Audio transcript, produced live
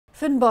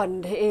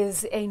Finbond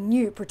is a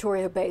new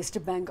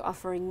Pretoria-based bank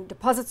offering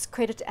deposits,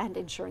 credit and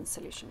insurance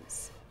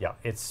solutions. Yeah,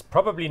 it's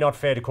probably not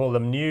fair to call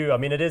them new. I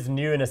mean, it is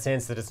new in a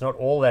sense that it's not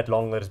all that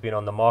long that it's been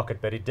on the market,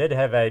 but it did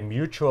have a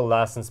mutual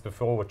license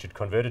before, which it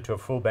converted to a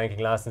full banking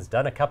license,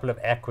 done a couple of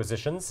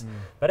acquisitions,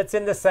 but it's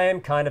in the same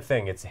kind of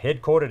thing. It's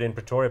headquartered in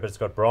Pretoria, but it's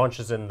got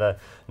branches in the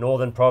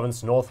Northern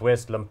Province,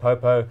 Northwest,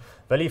 Limpopo.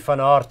 Willie van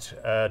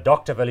Aardt,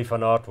 Dr. Willie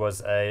van Aardt was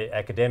an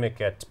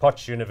academic at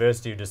Potch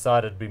University who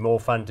decided it'd be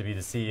more fun to be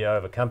the CEO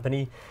of a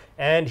company.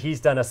 And he's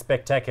done a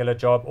spectacular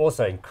job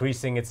also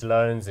increasing its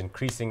loans,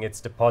 increasing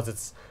its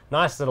deposits.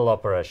 Nice little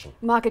operation.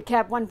 Market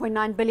cap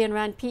 1.9 billion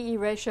rand, PE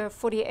ratio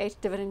 48,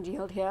 dividend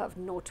yield here of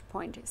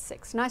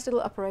 0.6. Nice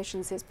little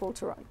operation, says Paul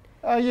Theron.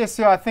 Yes,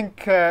 yeah, I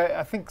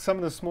think some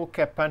of the small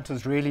cap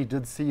punters really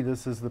did see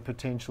this as the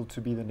potential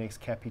to be the next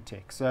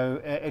Capitec.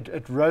 So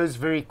it rose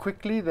very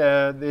quickly.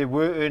 There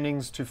were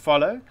earnings to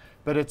follow,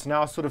 but it's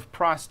now sort of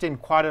priced in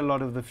quite a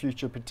lot of the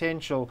future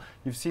potential.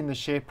 You've seen the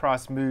share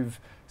price move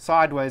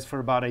sideways for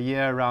about a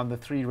year around the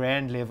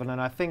R3 level,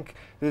 and I think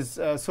there's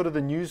sort of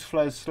the news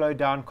flow slowed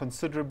down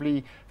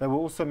considerably. They were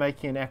also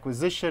making an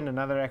acquisition,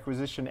 another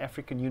acquisition,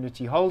 African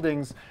Unity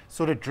Holdings,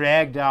 sort of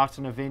dragged out,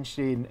 and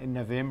eventually in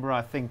November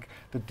I think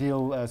the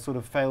deal sort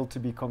of failed to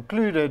be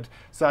concluded.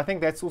 So I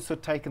think that's also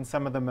taken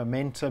some of the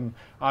momentum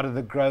out of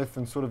the growth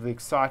and sort of the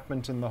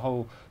excitement in the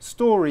whole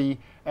story.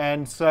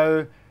 And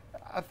so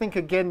I think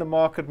again the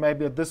market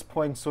maybe at this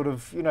point sort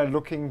of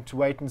looking to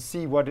wait and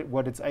see what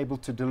it's able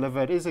to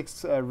deliver. It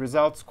is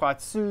results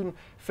quite soon,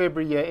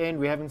 February year end.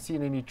 We haven't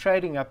seen any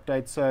trading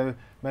updates, so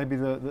maybe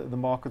the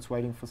market's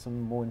waiting for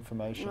some more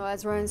information. Well,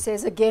 as Rowan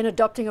says, again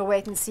adopting a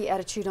wait and see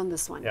attitude on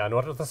this one. Yeah, and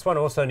what this one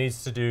also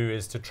needs to do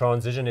is to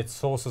transition its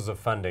sources of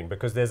funding,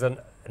 because there's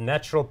a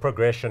natural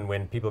progression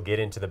when people get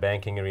into the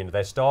banking arena.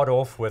 They start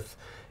off with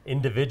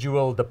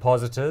individual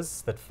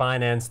depositors that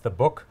finance the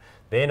book.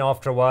 Then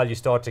after a while you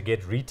start to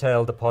get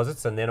retail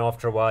deposits, and then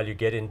after a while you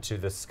get into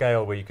the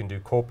scale where you can do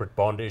corporate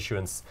bond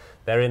issuance.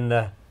 They're in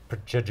the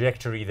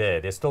trajectory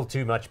there. There's still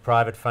too much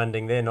private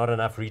funding there, not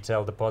enough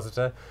retail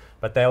depositor,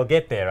 but they'll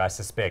get there, I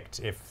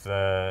suspect, if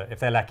they're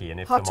lucky and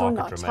if the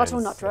market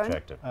remains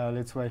attractive.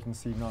 Let's wait and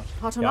see. Not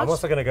hot or yeah, not? I'm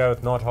also going to go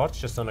with not hot,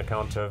 just on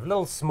account of a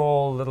little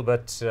small, little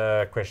bit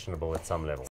questionable at some level.